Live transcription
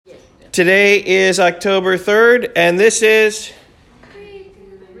Today is October 3rd, and this is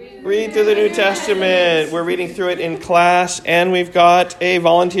Read Through the New Testament. We're reading through it in class, and we've got a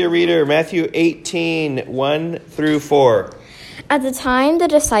volunteer reader, Matthew 18, 1 through 4. At the time, the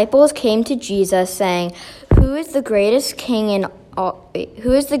disciples came to Jesus, saying, Who is the greatest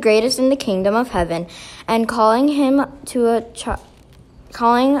in the kingdom of heaven? And calling him to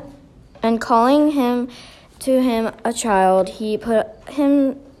him a child, he put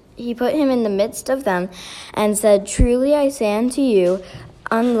him in the midst of them, and said, Truly I say unto you,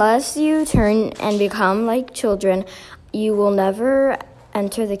 unless you turn and become like children, you will never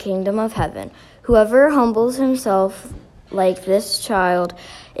enter the kingdom of heaven. Whoever humbles himself like this child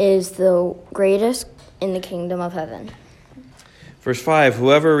is the greatest in the kingdom of heaven. Verse 5,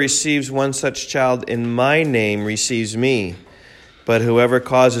 Whoever receives one such child in my name receives me. But whoever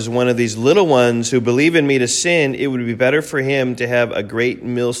causes one of these little ones who believe in me to sin, it would be better for him to have a great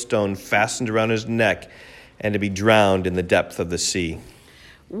millstone fastened around his neck and to be drowned in the depth of the sea.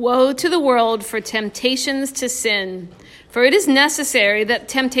 Woe to the world for temptations to sin, for it is necessary that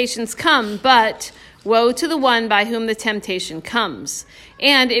temptations come, but woe to the one by whom the temptation comes.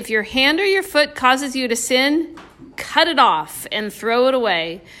 And if your hand or your foot causes you to sin, cut it off and throw it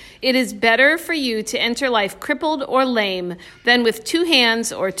away. It is better for you to enter life crippled or lame than with 2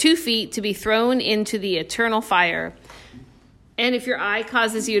 hands or 2 feet to be thrown into the eternal fire. And if your eye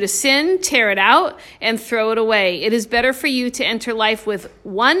causes you to sin, tear it out and throw it away. It is better for you to enter life with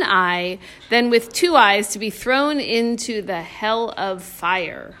 1 eye than with 2 eyes to be thrown into the hell of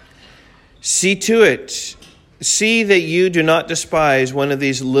fire. See to it. See that you do not despise one of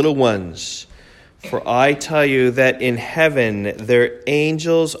these little ones. For I tell you that in heaven their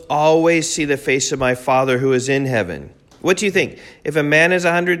angels always see the face of my Father who is in heaven. What do you think? If a man has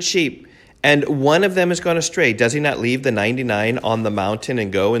 100 sheep and one of them has gone astray, does he not leave the 99 on the mountain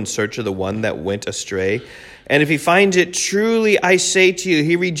and go in search of the one that went astray? And if he finds it, truly I say to you,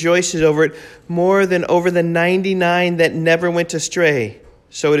 he rejoices over it more than over the 99 that never went astray.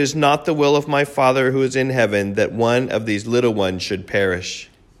 So it is not the will of my Father who is in heaven that one of these little ones should perish.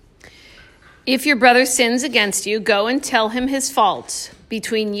 If your brother sins against you, go and tell him his fault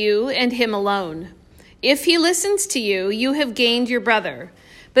between you and him alone. If he listens to you, you have gained your brother.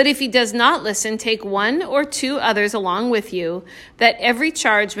 But if he does not listen, take 1 or 2 others along with you, that every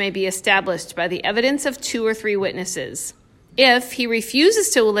charge may be established by the evidence of 2 or 3 witnesses. If he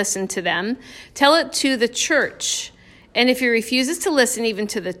refuses to listen to them, tell it to the church. And if he refuses to listen even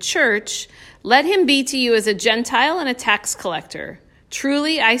to the church, let him be to you as a Gentile and a tax collector.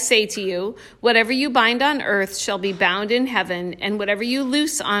 Truly, I say to you, whatever you bind on earth shall be bound in heaven, and whatever you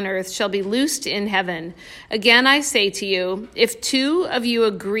loose on earth shall be loosed in heaven. Again, I say to you, if 2 of you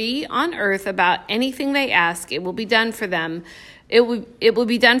agree on earth about anything they ask, it will be done for them. It will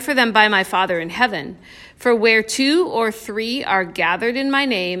be done for them by my Father in heaven. For where 2 or 3 are gathered in my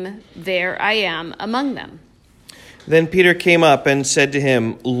name, there I am among them. Then Peter came up and said to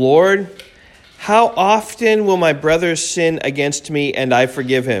him, Lord, how often will my brother sin against me and I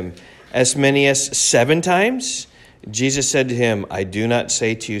forgive him? As many as 7 times? Jesus said to him, I do not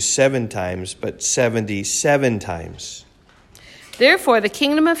say to you 7 times, but 77 times. Therefore, the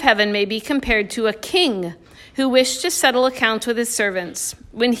kingdom of heaven may be compared to a king who wished to settle accounts with his servants.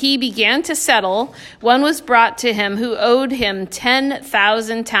 When he began to settle, one was brought to him who owed him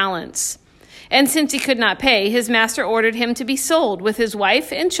 10,000 talents. And since he could not pay, his master ordered him to be sold with his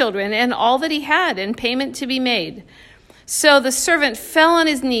wife and children and all that he had, and payment to be made. So the servant fell on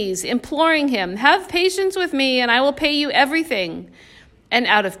his knees, imploring him, Have patience with me, and I will pay you everything. And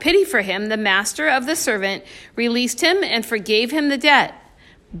out of pity for him, the master of the servant released him and forgave him the debt.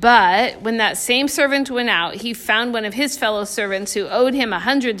 But when that same servant went out, he found one of his fellow servants who owed him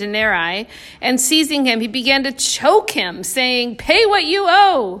 100 denarii, and seizing him, he began to choke him, saying, Pay what you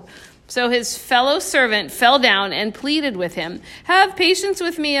owe. So his fellow servant fell down and pleaded with him, Have patience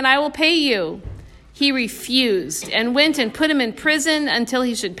with me, and I will pay you. He refused and went and put him in prison until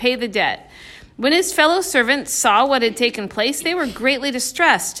he should pay the debt. When his fellow servants saw what had taken place, they were greatly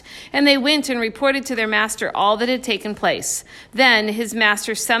distressed, and they went and reported to their master all that had taken place. Then his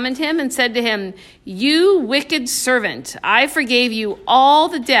master summoned him and said to him, You wicked servant, I forgave you all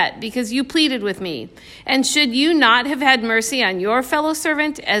the debt because you pleaded with me. And should you not have had mercy on your fellow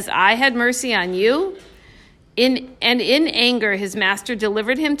servant as I had mercy on you? In anger, his master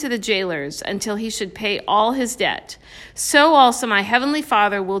delivered him to the jailers until he should pay all his debt. So also my heavenly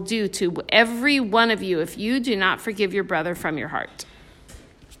Father will do to every one of you if you do not forgive your brother from your heart.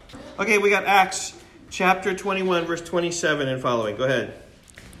 Okay, we got Acts chapter 21, verse 27 and following. Go ahead.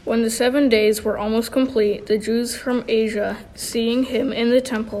 When the 7 days were almost complete, the Jews from Asia, seeing him in the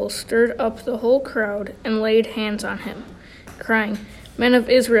temple, stirred up the whole crowd and laid hands on him, crying, "Men of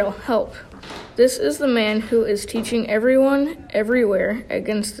Israel, help! This is the man who is teaching everyone everywhere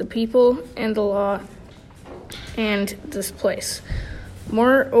against the people and the law and this place.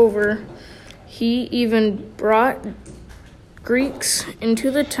 Moreover, he even brought Greeks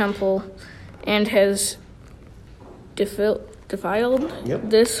into the temple and has defiled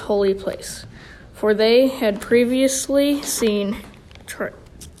this holy place. For they had previously seen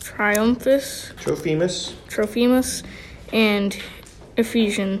Trophimus and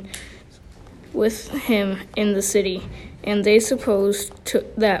Ephesians with him in the city, and they supposed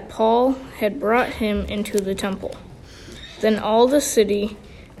that Paul had brought him into the temple. Then all the city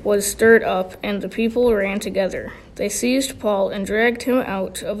was stirred up, and the people ran together. They seized Paul and dragged him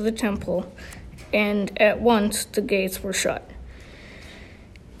out of the temple, and at once the gates were shut.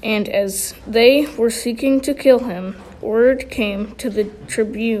 And as they were seeking to kill him, word came to the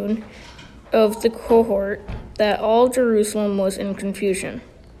tribune of the cohort that all Jerusalem was in confusion.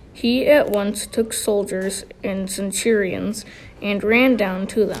 He at once took soldiers and centurions and ran down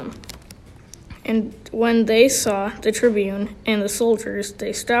to them. And when they saw the tribune and the soldiers,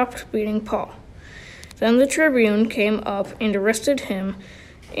 they stopped beating Paul. Then the tribune came up and arrested him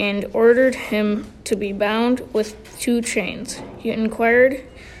and ordered him to be bound with 2 chains. He inquired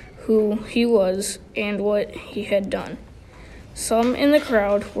who he was and what he had done. Some in the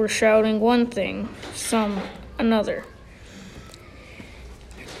crowd were shouting one thing, some another.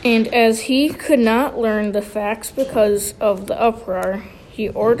 And as he could not learn the facts because of the uproar, he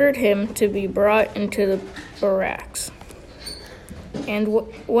ordered him to be brought into the barracks. And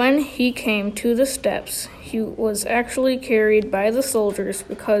when he came to the steps, he was actually carried by the soldiers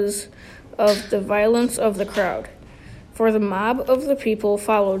because of the violence of the crowd. For the mob of the people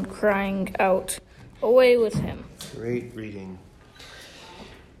followed, crying out, "Away with him." Great reading.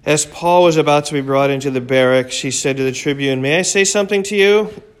 As Paul was about to be brought into the barracks, he said to the tribune, "May I say something to you?"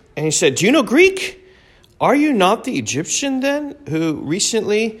 And he said, "Do you know Greek? Are you not the Egyptian then, who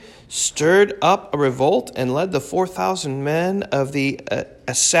recently stirred up a revolt and led the 4,000 men of the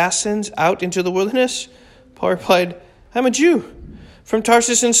assassins out into the wilderness?" Paul replied, "I'm a Jew from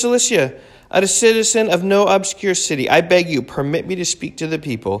Tarsus in Cilicia, a citizen of no obscure city. I beg you, permit me to speak to the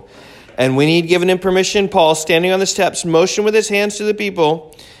people." And when he had given him permission, Paul, standing on the steps, motioned with his hands to the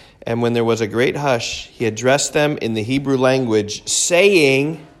people. And when there was a great hush, he addressed them in the Hebrew language,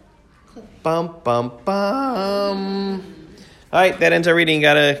 saying, bum, bum, bum. All right, that ends our reading.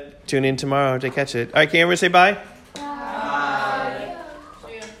 Got to tune in tomorrow to catch it. All right, can everyone say bye?